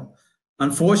scale.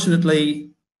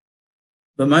 Unfortunately,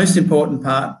 the most important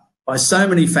part, by so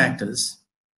many factors,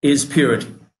 is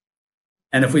purity.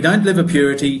 And if we don't deliver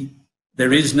purity,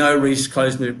 there is no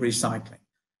closed-loop recycling.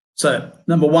 So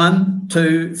number 1,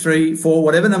 2, 3, 4,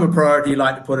 whatever number priority you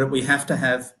like to put it, we have to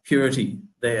have purity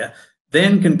there.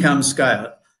 Then can come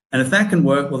scale. And if that can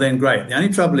work, well, then great. The only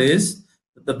trouble is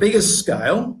that the biggest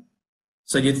scale,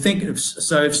 so you'd think, if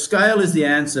scale is the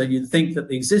answer, you'd think that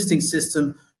the existing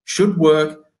system should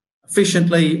work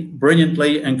efficiently,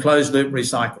 brilliantly, and closed-loop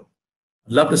recycle.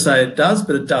 I'd love to say it does,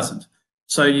 but it doesn't.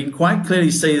 So you can quite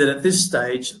clearly see that at this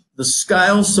stage, the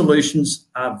scale solutions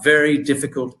are very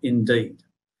difficult indeed.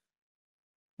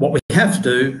 What we have to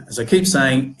do, as I keep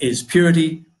saying, is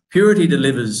purity. Purity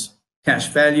delivers cash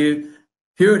value.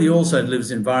 Purity also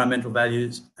delivers environmental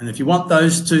values. And if you want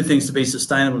those two things to be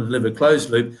sustainable and deliver closed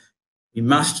loop, you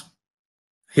must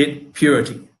hit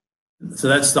purity. So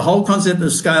that's the whole concept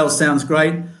of scale. Sounds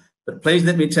great, but please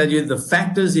let me tell you the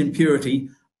factors in purity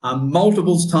are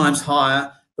multiples times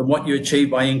higher than what you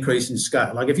achieve by increasing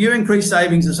scale. Like if you increase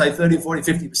savings of say 30, 40,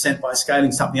 50% by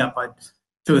scaling something up by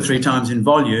 2 or 3 times in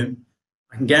volume,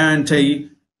 I can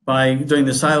guarantee by doing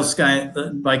the sales scale,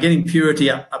 by getting purity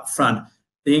up front,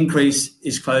 the increase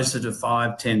is closer to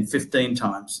 5, 10, 15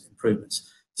 times improvements.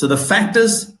 So the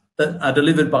factors that are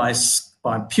delivered by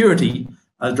purity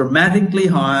are dramatically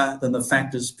higher than the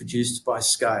factors produced by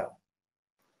scale.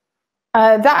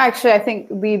 That actually, I think,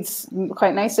 leads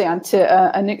quite nicely onto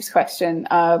Anouk's question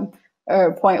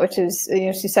or point, which is,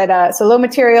 she said, so low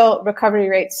material recovery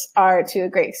rates are to a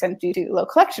great extent due to low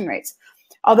collection rates.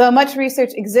 Although much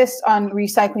research exists on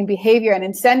recycling behavior and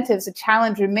incentives, the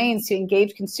challenge remains to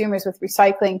engage consumers with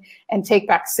recycling and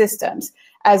take-back systems,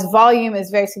 as volume is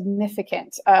very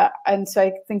significant. And so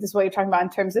I think this is what you're talking about in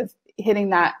terms of hitting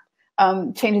that,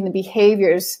 changing the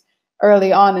behaviors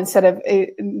early on instead of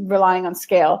relying on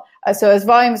scale. So as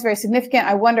volume is very significant,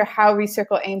 I wonder how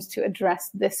ReCircle aims to address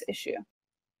this issue.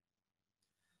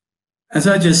 As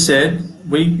I just said,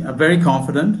 we are very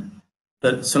confident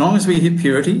that so long as we hit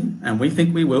purity, and we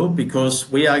think we will, because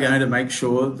we are going to make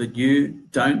sure that you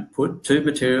don't put two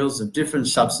materials of different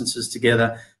substances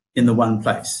together in the one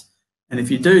place. And if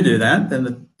you do that, then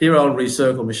the dear old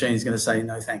ReCircle machine is going to say,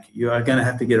 no, thank you. You are going to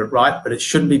have to get it right, but it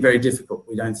shouldn't be very difficult,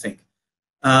 we don't think.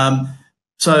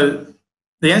 So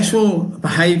the actual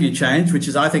behaviour change, which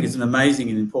is, I think, is an amazing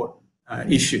and important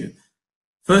issue.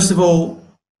 First of all,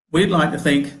 we'd like to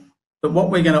think that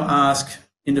what we're going to ask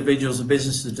individuals and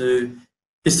businesses to do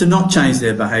is to not change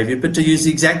their behaviour, but to use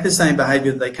exactly the same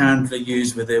behaviour that they currently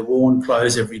use with their worn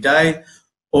clothes every day,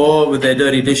 or with their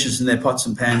dirty dishes in their pots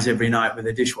and pans every night with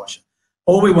their dishwasher.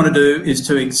 All we want to do is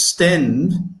to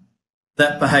extend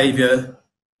that behaviour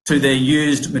to their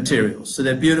used materials, so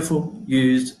they're beautiful,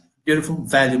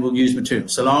 valuable used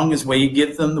materials, so long as we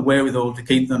give them the wherewithal to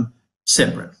keep them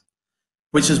separate,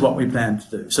 which is what we plan to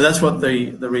do. So that's what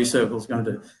the ReCircle is going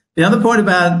to do. The other point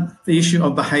about the issue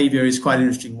of behaviour is quite an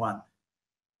interesting one.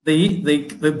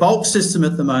 The bulk system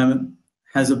at the moment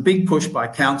has a big push by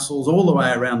councils all the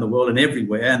way around the world and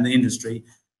everywhere, and the industry,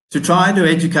 to try to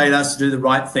educate us to do the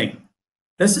right thing.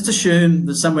 Let's just assume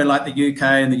that somewhere like the UK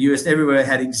and the US, everywhere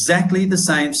had exactly the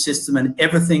same system and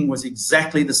everything was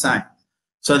exactly the same.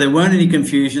 So there weren't any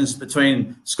confusions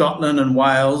between Scotland and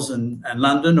Wales and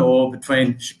London, or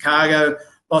between Chicago,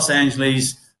 Los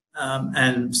Angeles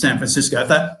and San Francisco. If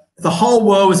the whole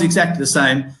world was exactly the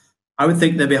same, I would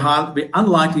think there'd be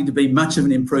unlikely to be much of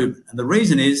an improvement. And the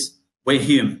reason is we're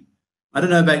human. I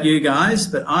don't know about you guys,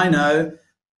 but I know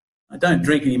I don't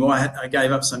drink anymore. I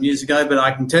gave up some years ago, but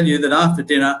I can tell you that after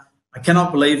dinner, I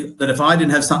cannot believe that if I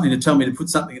didn't have something to tell me to put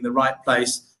something in the right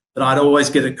place, that I'd always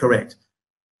get it correct.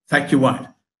 In fact, you won't.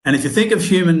 And if you think of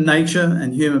human nature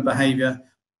and human behaviour,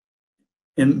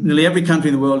 in nearly every country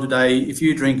in the world today, if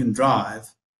you drink and drive,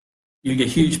 you get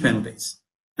huge penalties.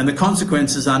 And the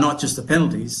consequences are not just the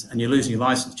penalties and you're losing your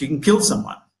licence, you can kill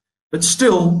someone. But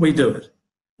still, we do it.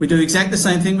 We do exactly the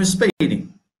same thing with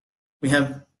speeding. We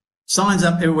have signs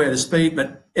up everywhere to speed,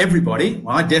 but everybody,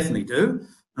 well, I definitely do,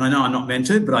 and I know I'm not meant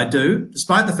to, but I do,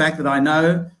 despite the fact that I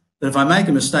know that if I make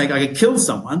a mistake, I could kill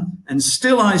someone, and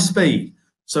still I speed.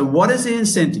 So what is the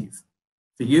incentive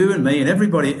for you and me and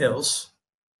everybody else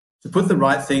to put the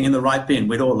right thing in the right bin?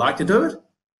 We'd all like to do it,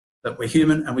 but we're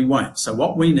human and we won't. So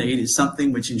what we need is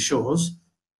something which ensures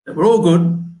that we're all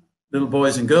good little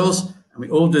boys and girls and we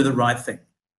all do the right thing.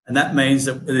 And that means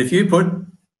that if you put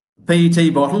a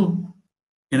PET bottle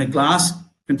in a glass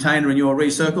container in your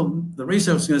ReCircle, the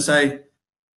ReCircle is going to say,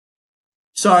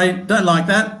 sorry, don't like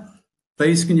that.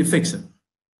 Please, can you fix it?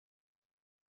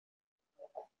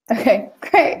 Okay,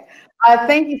 great.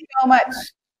 Thank you so much.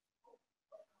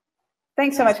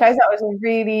 Thanks so much, guys. That was a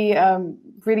really,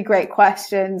 really great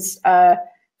questions.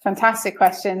 Fantastic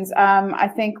questions. I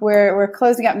think we're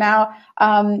closing up now.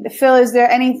 Phil, is there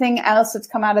anything else that's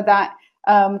come out of that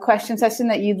question session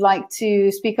that you'd like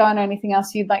to speak on, or anything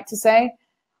else you'd like to say?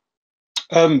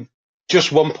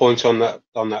 Just one point on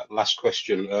that last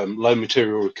question. Low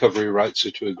material recovery rates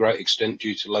are to a great extent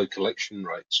due to low collection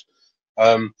rates.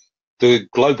 The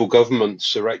global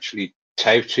governments are actually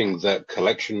touting that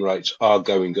collection rates are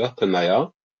going up, and they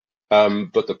are,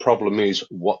 but the problem is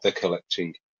what they're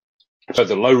collecting. So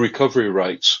the low recovery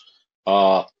rates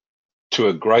are to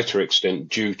a greater extent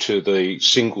due to the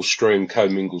single stream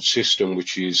commingled system,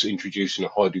 which is introducing a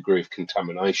high degree of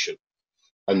contamination.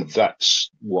 And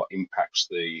that's what impacts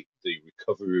the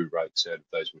recovery rates out of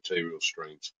those material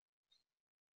streams.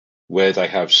 Where they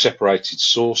have separated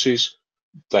sources,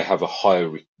 they have a higher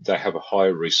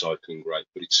recycling rate,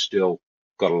 but it's still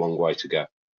got a long way to go.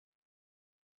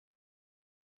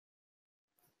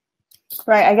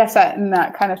 Right, I guess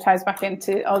that kind of ties back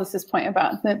into Aldous's point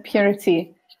about the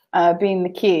purity being the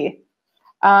key.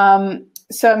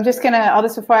 So I'm just going to,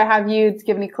 Aldous, before I have you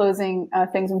give any closing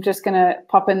things, I'm just going to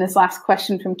pop in this last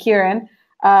question from Kieran.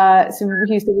 So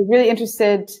he's really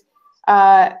interested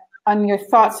on your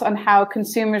thoughts on how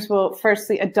consumers will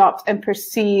firstly adopt and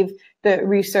perceive the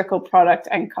ReCircle product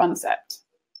and concept.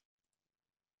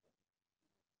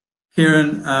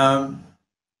 Kieran, to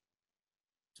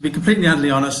be completely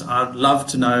utterly honest, I'd love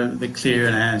to know the clear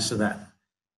answer to that.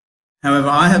 However,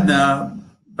 I have now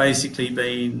basically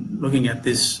been looking at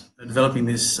this, developing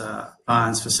this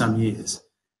science for some years.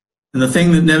 And the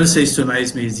thing that never ceases to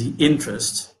amaze me is the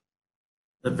interest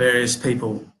that various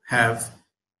people have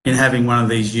in having one of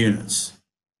these units.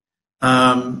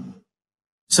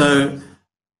 So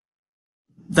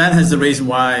that has the reason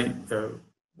why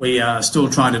we are still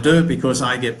trying to do it because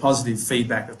I get positive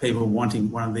feedback of people wanting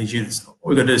one of these units.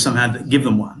 We've got to do somehow to give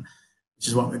them one, which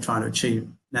is what we're trying to achieve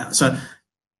now. So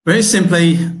very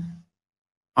simply,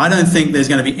 I don't think there's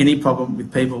going to be any problem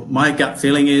with people. My gut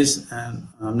feeling is, and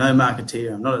I'm no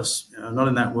marketeer, I'm not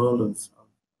in that world of,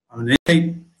 I'm an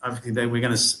elite. I think that we're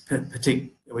going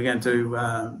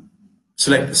to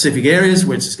select specific areas,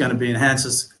 which is going to be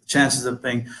enhances chances of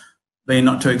being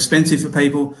not too expensive for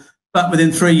people. But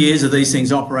within 3 years of these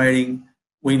things operating,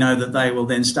 we know that they will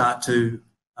then start to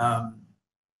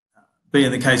be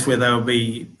in the case where they will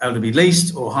be able to be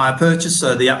leased or hire purchased,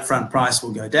 so the upfront price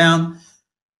will go down.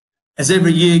 As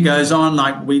every year goes on,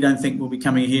 like we don't think we'll be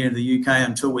coming here in the UK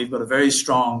until we've got a very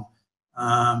strong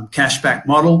cashback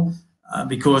model,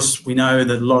 because we know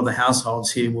that a lot of the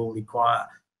households here will require,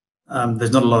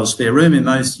 there's not a lot of spare room in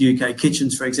most UK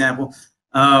kitchens, for example,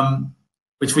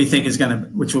 which we think is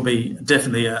which will be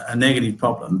definitely a negative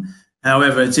problem.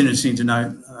 However, it's interesting to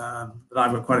note that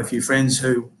I've got quite a few friends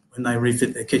who, when they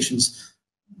refit their kitchens,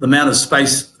 the amount of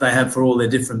space they have for all their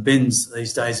different bins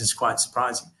these days is quite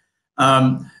surprising.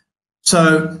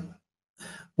 So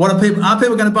what are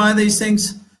people going to buy these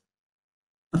things?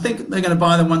 I think they're going to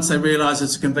buy them once they realise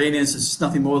it's a convenience. It's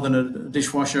nothing more than a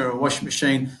dishwasher or a washing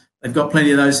machine. They've got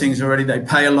plenty of those things already. They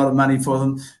pay a lot of money for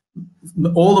them.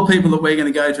 All the people that we're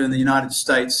going to go to in the United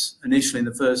States initially in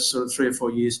the first sort of 3 or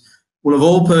 4 years will have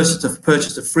all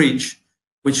purchased a fridge,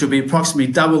 which will be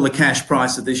approximately double the cash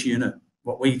price of this unit,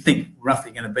 what we think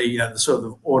roughly going to be, the sort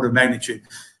of order of magnitude.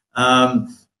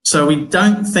 So we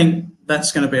don't think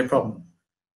that's going to be a problem.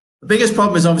 The biggest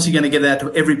problem is obviously going to get out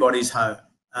to everybody's home.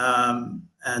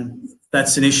 And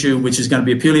that's an issue which is going to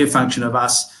be purely a function of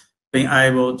us being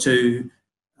able to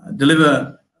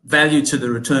deliver value to the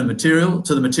return material,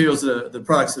 to the materials, the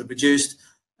products that are produced,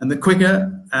 and the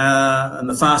quicker and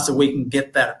the faster we can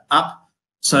get that up,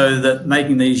 so that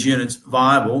making these units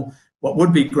viable. What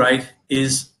would be great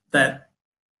is that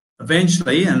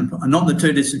eventually, and not in the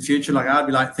too distant future, like I'd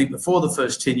like to think before the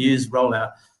first 10 years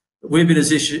rollout, we've been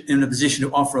in a position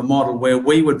to offer a model where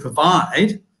we would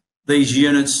provide these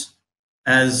units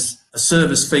as a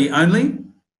service fee only,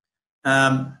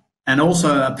 and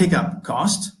also a pickup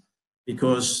cost,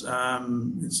 because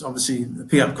it's obviously the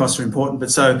pickup costs are important,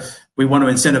 but so we want to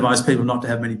incentivise people not to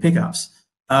have many pickups.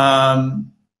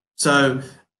 So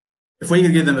if we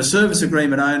could give them a service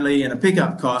agreement only and a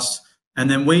pickup cost, and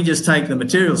then we just take the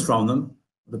materials from them,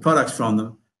 the products from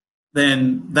them,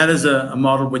 then that is a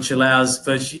model which allows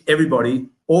virtually everybody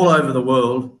all over the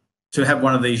world to have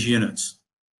one of these units.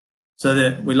 So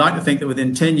that we like to think that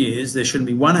within 10 years, there shouldn't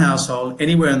be one household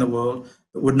anywhere in the world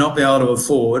that would not be able to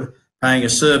afford paying a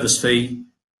service fee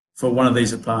for one of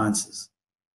these appliances.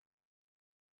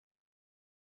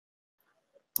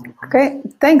 Great,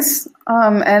 thanks.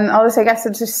 And Aldous, I guess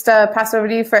I'll just pass over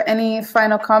to you for any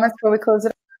final comments before we close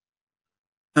it.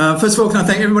 First of all, can I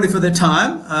thank everybody for their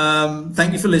time?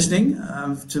 Thank you for listening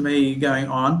to me going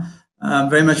on.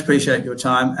 Very much appreciate your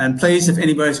time. And please, if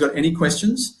anybody's got any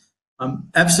questions, I'm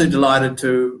absolutely delighted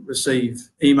to receive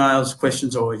emails,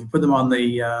 questions, or if you put them on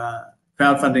the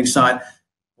crowdfunding site,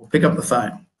 or pick up the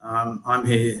phone. I'm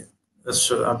here.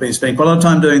 I've been spending quite a lot of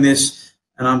time doing this,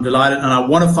 and I'm delighted. And I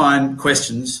want to find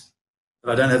questions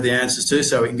that I don't have the answers to,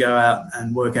 so we can go out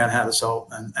and work out how to solve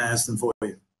and answer them for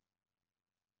you.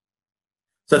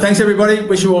 So thanks, everybody.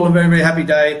 Wish you all a very, very happy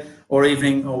day or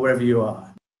evening or wherever you are.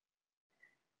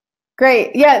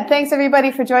 Great. Yeah, thanks,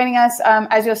 everybody, for joining us.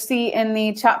 As you'll see in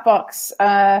the chat box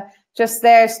just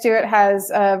there, Stuart has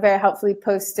very helpfully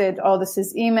posted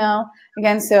Aldous's email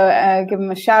again, so give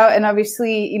him a shout. And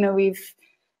obviously, we've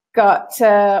got,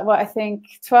 I think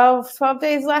 12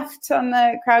 days left on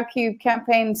the Crowdcube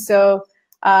campaign. So,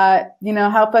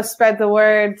 help us spread the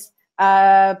word.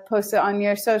 Post it on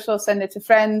your social, send it to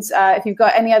friends. If you've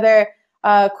got any other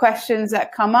questions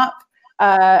that come up,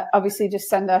 obviously just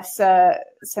send us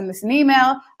an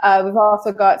email. We've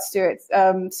also got Stuart's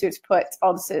put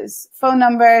Aldous's phone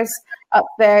numbers up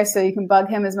there, so you can bug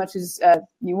him as much as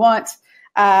you want.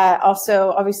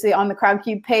 Also, obviously on the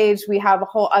Crowdcube page, we have a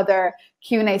whole other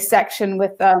Q&A section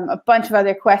with a bunch of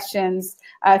other questions.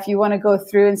 If you want to go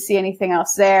through and see anything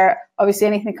else there, obviously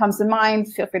anything that comes to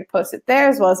mind, feel free to post it there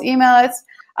as well as email it.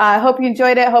 I hope you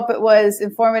enjoyed it. Hope it was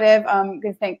informative. I'm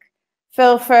going to thank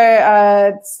Phil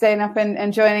for staying up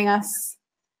and joining us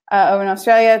over in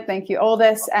Australia. Thank you,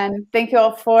 Aldous, and thank you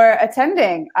all for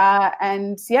attending.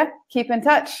 And yeah, keep in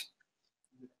touch.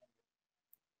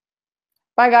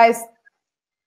 Bye, guys.